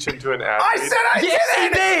speech into an ad? I said I didn't. He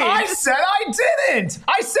did. I said I didn't.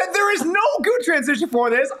 I said there is no good transition for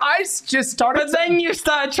this. I just started... But then you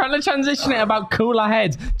started trying to transition it about cooler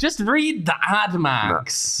heads. Just read the ad,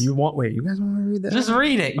 Max. You guys want to read that? Just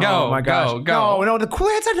read it. Go. Oh my gosh. Go. No, the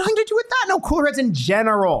cooler heads have nothing to do with that. No, cooler heads in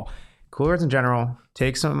general. Cooler heads in general.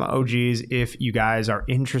 Take some OGs if you guys are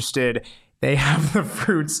interested. They have the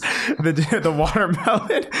fruits, the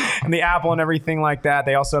watermelon and the apple and everything like that.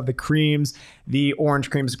 They also have the creams, the orange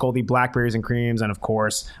creamsicle, the blackberries and creams, and of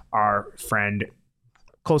course, our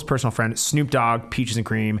close personal friend, Snoop Dogg, peaches and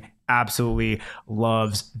cream. Absolutely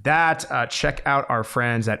loves that. Check out our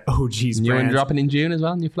friends at OG's New brands. one dropping in June as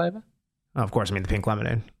well, new flavor? Oh, of course, the pink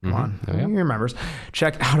lemonade. Come on. He remembers.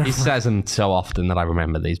 Check out He says them so often that I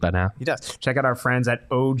remember these by now. He does. Check out our friends at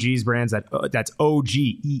OG's Brands. That's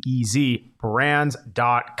OGEEZ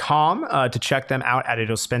brands.com to check them out at a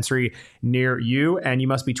dispensary near you. And you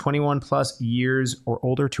must be 21 plus years or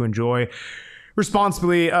older to enjoy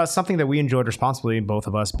responsibly, something that we enjoyed responsibly, both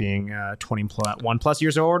of us being 21 plus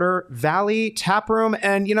years older. Valley Tap Room.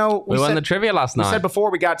 And, we won the trivia last night. We said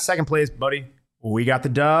before we got second place, buddy. We got the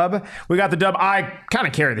dub. I kind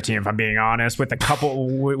of carry the team, if I'm being honest, with a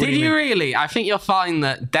couple... Did you really? I think you'll find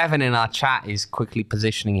that Devin in our chat is quickly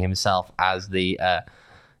positioning himself as the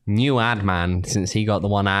new ad man since he got the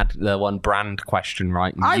one brand question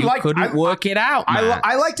right. And you couldn't work it out, Max.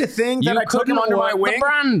 I like to think that I took him under my wing.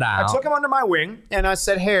 I took him under my wing and I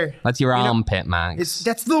said, "Hey, that's your armpit, Max.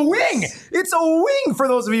 That's the wing. It's a wing for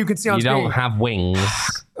those of you who can see on screen. You don't have wings."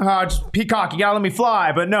 Just peacock, you gotta let me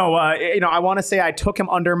fly. But no, I want to say I took him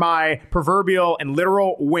under my proverbial and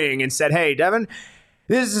literal wing and said, "Hey, Devin,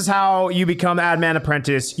 this is how you become Ad Man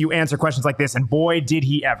Apprentice. You answer questions like this." And boy, did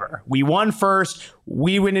he ever. We won first.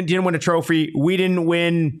 We didn't win a trophy. We didn't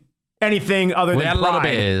win anything other than pride. A lot of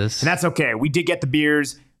beers. And that's okay. We did get the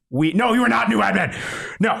beers. No, you were not new Ad Man.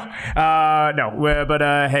 No. But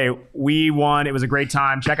hey, we won. It was a great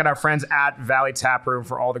time. Check out our friends at Valley Tap Room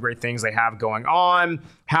for all the great things they have going on.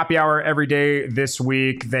 Happy hour every day this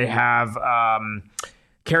week. They have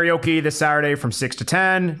karaoke this Saturday from 6 to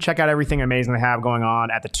 10. Check out everything amazing they have going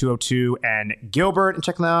on at the 202 and Gilbert, and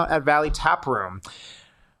check them out at Valley Tap Room.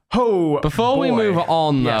 Before we move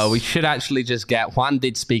on, though, we should actually just get... Juan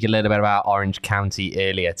did speak a little bit about Orange County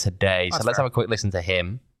earlier today, so let's have a quick listen to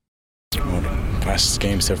him. Past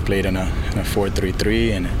games they've played in a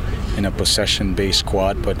 4-3-3 and in a possession-based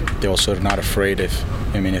squad, but they're also not afraid if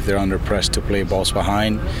they're under press to play balls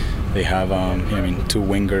behind. They have two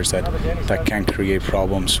wingers that can create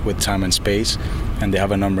problems with time and space, and they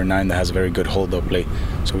have a number 9 that has a very good hold-up play.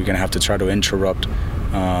 So we're gonna have to try to interrupt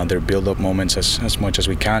their build-up moments as much as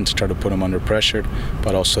we can to try to put them under pressure.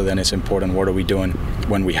 But also then it's important, what are we doing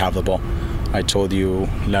when we have the ball? I told you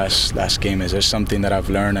last game, is there something that I've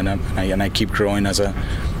learned and I keep growing as a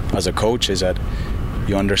coach, is that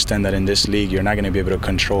you understand that in this league you're not going to be able to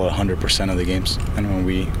control 100% of the games. And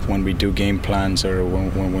when we do game plans or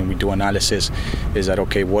when we do analysis, is that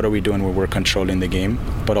okay, what are we doing when we're controlling the game,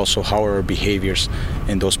 but also how are our behaviors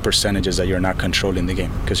in those percentages that you're not controlling the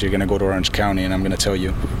game? Because you're going to go to Orange County and I'm going to tell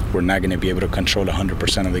you we're not going to be able to control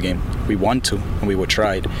 100% of the game. We want to and we would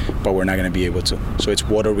try it, but we're not going to be able to. So it's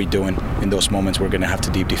what are we doing in those moments we're going to have to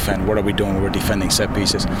deep defend? What are we doing when we're defending set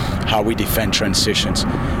pieces? How we defend transitions?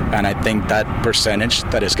 And I think that percentage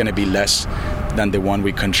that is going to be less than the one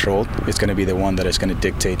we controlled is going to be the one that is going to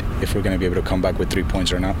dictate if we're going to be able to come back with 3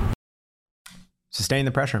 points or not. sustain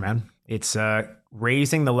the pressure, man. It's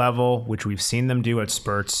raising the level, which we've seen them do at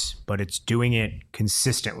spurts, but it's doing it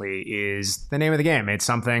consistently is the name of the game. It's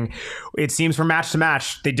something, it seems from match to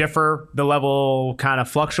match, they differ. The level kind of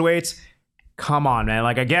fluctuates. Come on, man.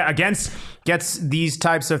 Like against gets these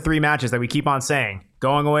types of 3 matches that we keep on saying,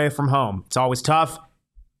 going away from home. It's always tough.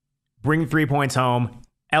 Bring 3 points home,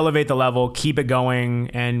 elevate the level, keep it going,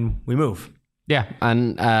 and we move. Yeah,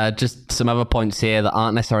 and just some other points here that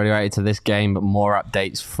aren't necessarily related to this game, but more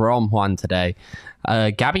updates from Juan today.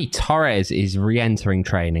 Gabby Torres is re-entering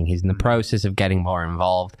training. He's in the process of getting more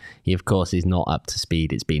involved. He, of course, is not up to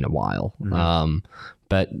speed. It's been a while.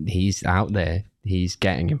 But he's out there. He's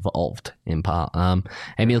getting involved in part.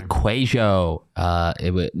 Emil Cuello,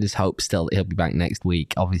 there's hope still he'll be back next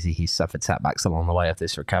week. Obviously, he's suffered setbacks along the way of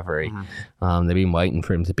this recovery. They've been waiting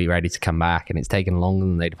for him to be ready to come back, and it's taken longer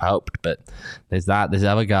than they'd hoped. But there's that. There's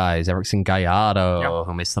other guys. Erickson Gallardo,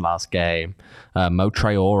 who missed the last game. Mo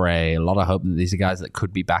Traore. A lot of hope that these are guys that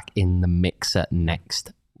could be back in the mixer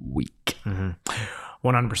next week.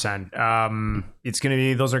 100%. It's going to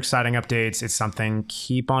be, those are exciting updates. It's something,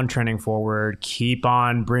 keep on trending forward, keep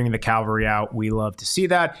on bringing the cavalry out. We love to see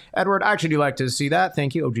that. Edward, I actually do like to see that.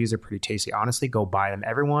 Thank you. OGs are pretty tasty. Honestly, go buy them.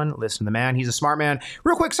 Everyone, listen to the man. He's a smart man.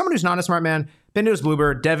 Real quick, someone who's not a smart man, Bendo's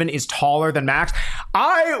Bluebird. Devin is taller than Max.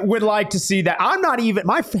 I would like to see that.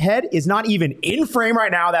 My head is not even in frame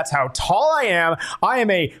right now. That's how tall I am. I am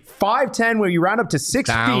a 5'10", where you round up to 6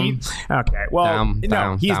 feet. Okay, well,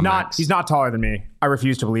 he's not taller than me. I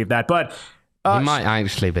refuse to believe that, but he might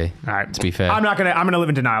actually be. All right, to be fair, I'm gonna live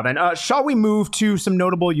in denial. Then, shall we move to some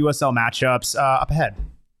notable USL matchups up ahead?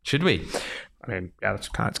 Should we? I mean, yeah, it's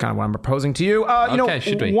kind of what I'm proposing to you.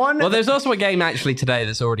 Should we? Well, there's also a game actually today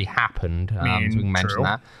that's already happened. So we can mention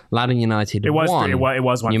that. Loudoun United won. It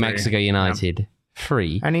was 1-3. New Mexico United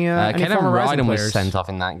 3. Any Kevin former Rising Ryden players was sent off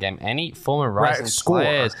in that game. Any former Rising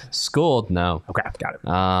players scored? No. Okay, got it.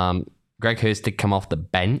 Greg Hurst did come off the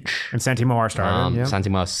bench. And Santi Moar started.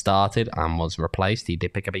 Santi Moar started and was replaced. He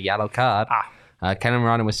did pick up a yellow card. Kevin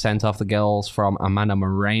Ryden was sent off. The goals from Amanda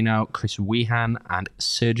Moreno, Chris Wehan, and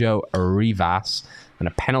Sergio Rivas. And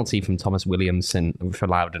a penalty from Thomas Williamson for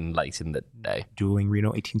Loudoun late in the day. Dueling Reno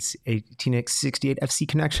 1868 FC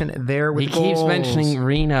connection there with He keeps mentioning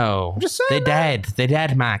Reno. I'm just saying They're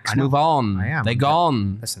dead, Max. Move on. I am. They're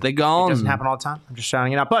gone. Listen, They're gone. It doesn't happen all the time. I'm just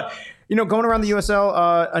shouting it out. But, going around the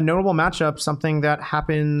USL, a notable matchup, something that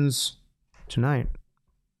happens tonight.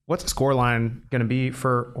 What's the scoreline going to be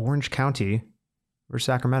for Orange County versus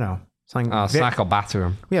Sacramento? Sack will batter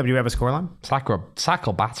him. Yeah, do you have a scoreline? Sack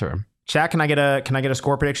will batter him. Chat, can I get a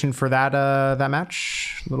score prediction for that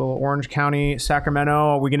match? Little Orange County, Sacramento.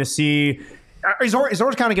 Are we going to see? Is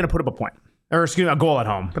Orange County going to put up a point, or excuse me, a goal at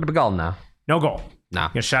home? Put up a goal now. No goal. No.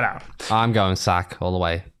 Get shut out. I'm going Sack all the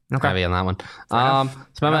way. Okay. Heavy on that one. So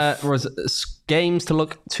remember, was games to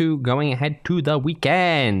look to going ahead to the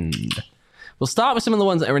weekend. We'll start with some of the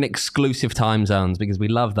ones that are in exclusive time zones because we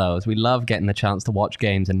love those. We love getting the chance to watch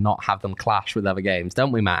games and not have them clash with other games,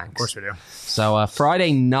 don't we, Max? Of course we do. So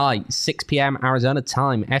Friday night, 6 p.m. Arizona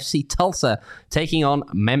time, FC Tulsa taking on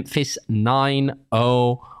Memphis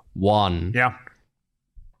 901. Yeah.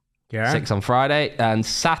 6 on Friday. And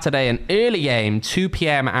Saturday, an early game, 2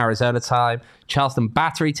 p.m. Arizona time, Charleston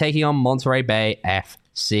Battery taking on Monterey Bay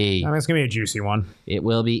FC. I mean, it's going to be a juicy one. It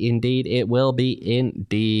will be indeed. It will be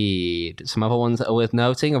indeed. Some other ones that are worth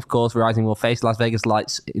noting. Of course, Rising will face Las Vegas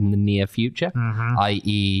Lights in the near future,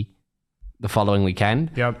 i.e. the following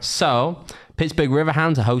weekend. Yep. So, Pittsburgh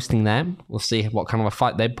Riverhounds are hosting them. We'll see what kind of a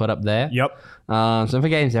fight they put up there. Yep. Some of the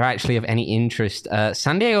games that are actually of any interest.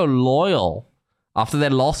 San Diego Loyal, after their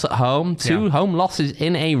loss at home, 2 home losses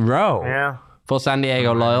in a row. Yeah. For San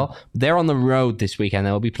Diego Loyal. They're on the road this weekend.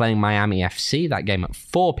 They will be playing Miami FC. That game at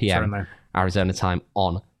 4 p.m. Certainly. Arizona time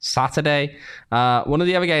on Saturday. One of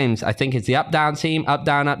the other games, I think, is the up-down team of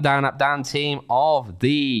the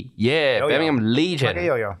year. Yo-yo. Birmingham Legion. Like a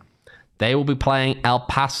yo-yo. They will be playing El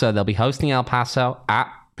Paso. They'll be hosting El Paso at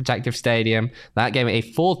Protective Stadium. That game at a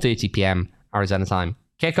 4:30 p.m. Arizona time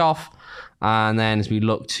kickoff. And then as we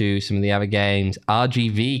look to some of the other games,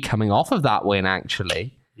 RGV coming off of that win,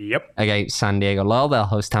 actually. Yep. Against San Diego Loyal. They'll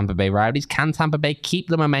host Tampa Bay Rowdies. Can Tampa Bay keep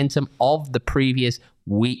the momentum of the previous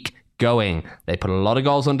week going? They put a lot of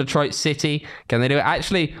goals on Detroit City. Can they do it?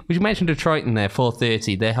 Actually, we should mention Detroit in there,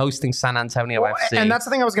 4:30. They're hosting San Antonio FC. And that's the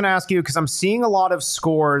thing I was going to ask you, because I'm seeing a lot of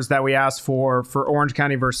scores that we asked for Orange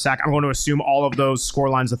County versus Sac. I'm going to assume all of those score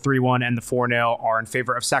lines, the 3-1 and the 4-0, are in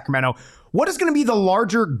favor of Sacramento. What is going to be the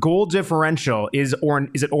larger goal differential? Is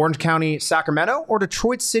it Orange County, Sacramento, or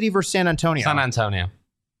Detroit City versus San Antonio? San Antonio.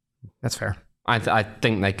 That's fair. I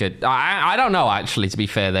think they could. I don't know, actually, to be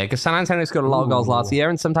fair there, because San Antonio scored a lot of goals last year,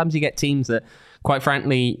 and sometimes you get teams that, quite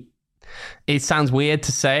frankly, it sounds weird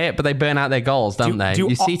to say it, but they burn out their goals, don't they?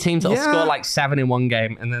 You see teams that'll score like 7 in one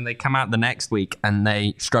game, and then they come out the next week and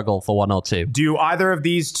they struggle for 1 or 2. Do either of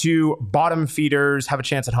these two bottom feeders have a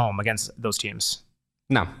chance at home against those teams?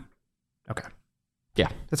 No. Okay. Yeah,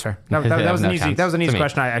 that's fair. That was an easy. That was an easy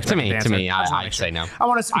question. I expected to me, I'd say no.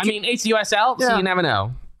 I mean, it's USL, so you never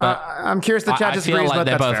know. But I'm curious. The chat disagrees, like but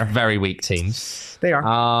they're that's both fair. very weak teams. They are.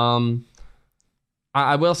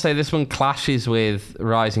 I will say this one clashes with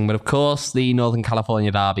Rising, but of course the Northern California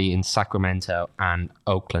derby in Sacramento and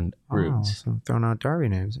Oakland roots. So throwing out derby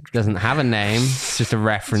names. Doesn't have a name. It's just a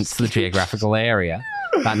reference to the geographical area.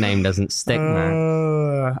 That name doesn't stick, man.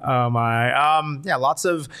 Oh my. Yeah, lots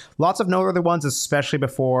of no other ones, especially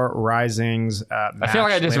before Rising's match. I feel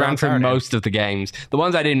like I just later ran on through Saturday. most of the games. The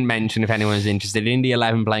ones I didn't mention, if anyone's interested: Indy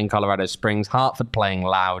 11 playing Colorado Springs, Hartford playing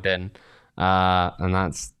Loudoun, and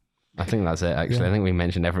I think that's it. Actually, I think we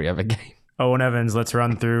mentioned every other game. Owen Evans. Let's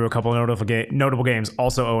run through a couple of notable games.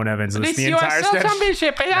 Also, Owen Evans. It's the entire USL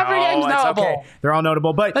Championship. Every game's it's notable. Okay. They're all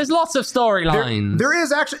notable, but There's lots of storylines. There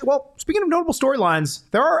is actually. Well, speaking of notable storylines,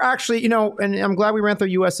 there are actually, and I'm glad we ran through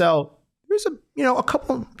USL. There's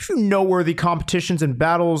a few noteworthy competitions and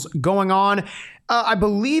battles going on. I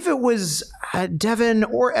believe it was Devin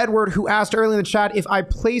or Edward who asked earlier in the chat if I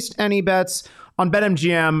placed any bets on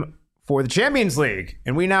BetMGM for the Champions League,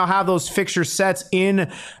 and we now have those fixture sets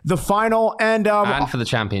in the final and for the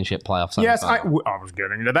championship playoffs. Yes, I was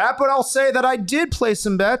getting to that, but I'll say that I did place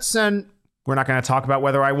some bets, and we're not going to talk about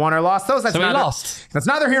whether I won or lost those. So he lost. That's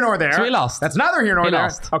neither here nor there. So he lost. That's neither here nor He there.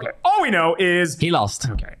 lost. Okay. All we know is He lost.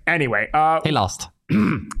 Okay. Anyway, He lost.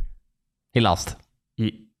 He lost.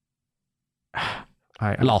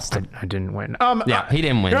 I Lost. I didn't win. Yeah, he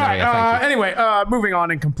didn't win. Right, Thank you. anyway, moving on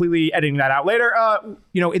and completely editing that out later.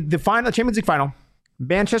 The Champions League final,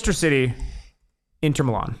 Manchester City, Inter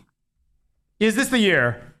Milan. Is this the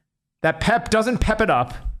year that Pep doesn't pep it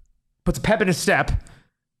up, puts a pep in his step,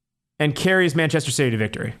 and carries Manchester City to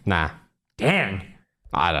victory? Nah. Dang.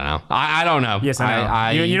 I don't know. I don't know. Yes,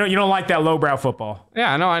 I know. You don't like that lowbrow football.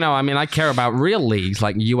 Yeah, I know. I mean, I care about real leagues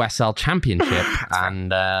like USL Championship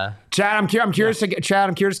and. Chad, I'm curious to get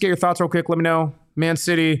your thoughts real quick. Let me know. Man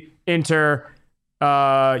City, Inter.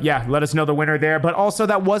 Let us know the winner there. But also,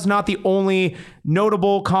 that was not the only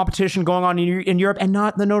notable competition going on in Europe, and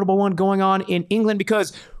not the notable one going on in England,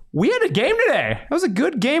 because we had a game today. That was a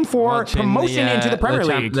good game for promotion into the Premier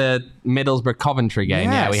League. The Middlesbrough Coventry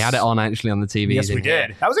game. Yes. Yeah, we had it on actually on the TV. Yes, we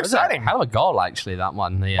did. That was exciting. A hell of a goal, actually, that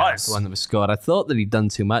one. The one that was scored. I thought that he'd done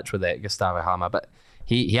too much with it, Gustavo Hammer, but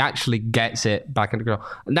he actually gets it back into goal.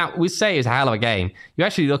 Now, we say it's a hell of a game. You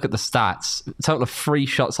actually look at the stats, a total of 3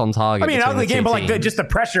 shots on target. I mean, an ugly game, but just the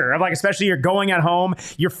pressure of especially you're going at home,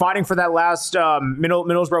 you're fighting for that last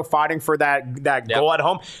Middlesbrough fighting for that goal at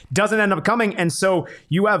home, doesn't end up coming, and so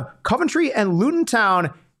you have Coventry and Luton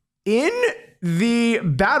Town in the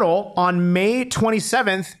battle on May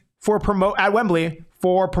 27th at Wembley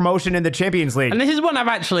for promotion in the Champions League. And this is one I've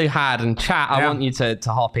actually had, and chat, I want you to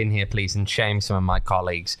hop in here, please, and shame some of my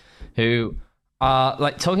colleagues who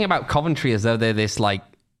are talking about Coventry as though they're this bad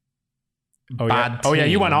team. Oh yeah,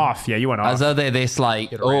 you went off. Yeah, you went off. As though they're this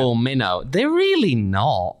minnow. They're really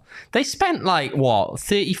not. They spent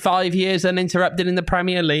 35 years uninterrupted in the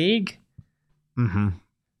Premier League. Mm-hmm.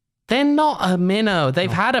 They're not a minnow.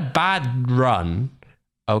 They've had a bad run,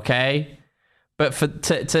 okay? But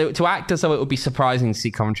to act as though it would be surprising to see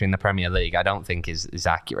Coventry in the Premier League, I don't think is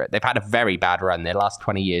accurate. They've had a very bad run. Their last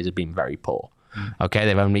 20 years have been very poor. Okay,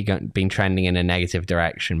 they've only been trending in a negative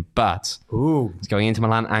direction. But it's going into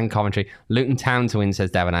Milan and Coventry. Luton Town to win, says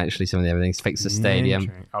Devon, actually. Some of the other things. Fix the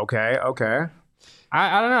stadium. Okay.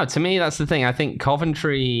 I don't know. To me, that's the thing. I think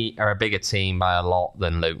Coventry are a bigger team by a lot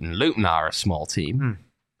than Luton. Luton are a small team.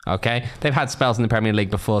 Okay? They've had spells in the Premier League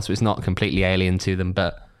before, so it's not completely alien to them,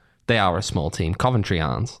 but they are a small team. Coventry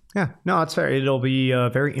aren't. Yeah, no, that's fair. It'll be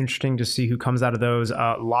very interesting to see who comes out of those.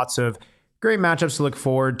 Lots of great matchups to look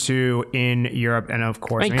forward to in Europe, and of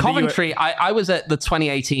course, Coventry. I was at the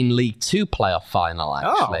 2018 League Two playoff final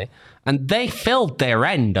actually, and they filled their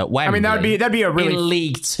end at Wembley. I mean, that'd be a really in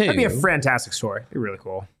League Two. That'd be a fantastic story. It'd be really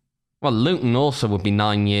cool. Well, Luton also would be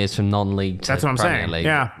 9 years from non-league to That's what I'm Premier saying. League.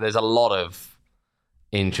 Yeah, there's a lot of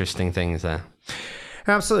interesting things there.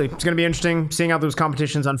 Absolutely. It's going to be interesting seeing how those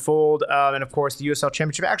competitions unfold. And of course, the USL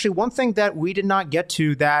Championship. Actually, one thing that we did not get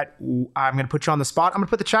to that I'm going to put you on the spot. I'm going to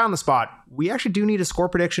put the chat on the spot. We actually do need a score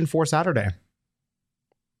prediction for Saturday.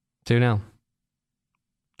 2-0.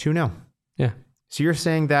 2-0. Yeah. So you're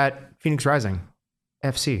saying that Phoenix Rising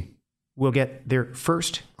FC will get their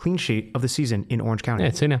first clean sheet of the season in Orange County.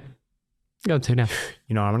 Yeah, 2-0. Go 2-0.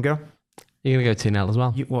 You know what I'm going to go? You're going to go 2-0 as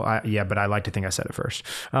well? Yeah, but I like to think I said it first.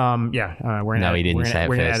 We're gonna, no, he didn't say it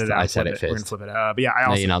first. I said it first. We're going to flip it. But yeah, I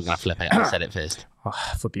also... No, you're not going to flip it. I said it first.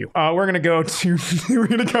 Flip you. We're going to go to...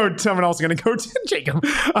 Someone else is going to go to Jacob.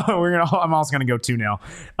 I'm also going to go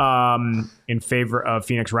 2-0 in favor of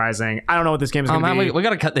Phoenix Rising. I don't know what this game is going to be. We got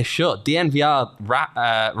to cut this short.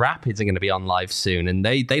 DNVR Rapids are going to be on live soon, and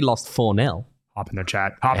they lost 4-0. Hop in their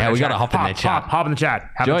chat. We got to hop in their chat. Hop in the chat.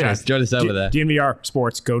 Join us over there. DNVR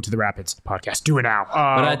Sports, go to the Rapids podcast. Do it now.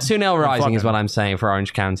 But 2-0 Rising is what I'm saying for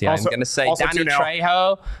Orange County. I'm going to say Danny 2-0.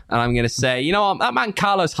 Trejo, and I'm going to say, you know what, that man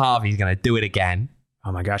Carlos Harvey's going to do it again.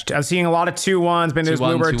 Oh my gosh. I'm seeing a lot of 2-1s. There's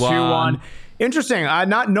Bluebird 2-1. Interesting.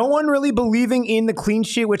 No one really believing in the clean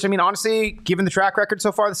sheet, which, I mean, honestly, given the track record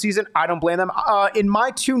so far this season, I don't blame them. In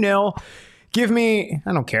my 2-0, give me,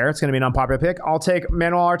 I don't care. It's going to be an unpopular pick. I'll take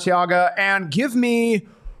Manuel Arteaga and give me,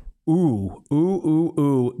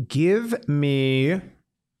 give me,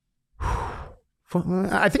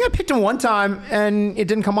 I think I picked him one time and it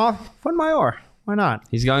didn't come off. Fuenmayor. Why not?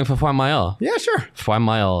 He's going for Fuenmayor. Yeah, sure.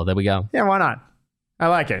 Fuenmayor. There we go. Yeah, why not? I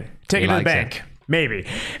like it. Take it to the bank. Maybe.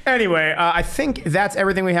 Anyway, I think that's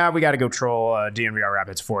everything we have. We got to go troll DNVR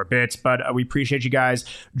Rapids for a bit, but we appreciate you guys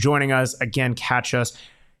joining us. Again, catch us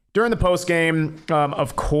during the post game,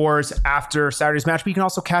 of course, after Saturday's match. But you can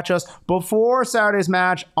also catch us before Saturday's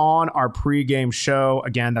match on our pregame show.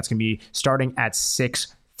 Again, that's going to be starting at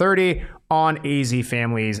 6:30 on AZ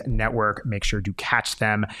Families Network. Make sure to catch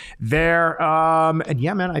them there. And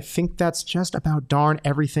yeah, man, I think that's just about darn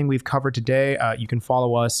everything we've covered today. You can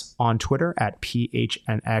follow us on Twitter at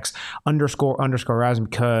PHNX__Rising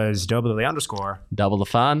because double the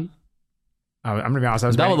fun. I'm gonna be honest. I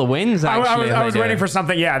was double the wins. Actually, I was waiting for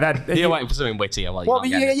something. Yeah, that you're waiting for something wittier.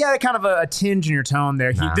 Yeah, kind of a tinge in your tone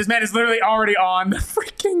there. Nah. This man is literally already on the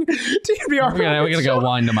freaking DNVR. We're gonna go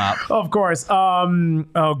wind him up. Of course.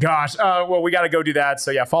 Oh gosh. Well, we gotta go do that.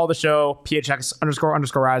 So yeah, follow the show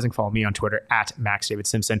PHX__Rising. Follow me on Twitter at Max David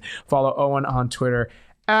Simpson. Follow Owen on Twitter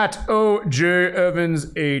at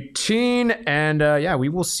OJEvans18. And yeah, we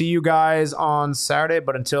will see you guys on Saturday.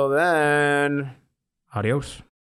 But until then, adios.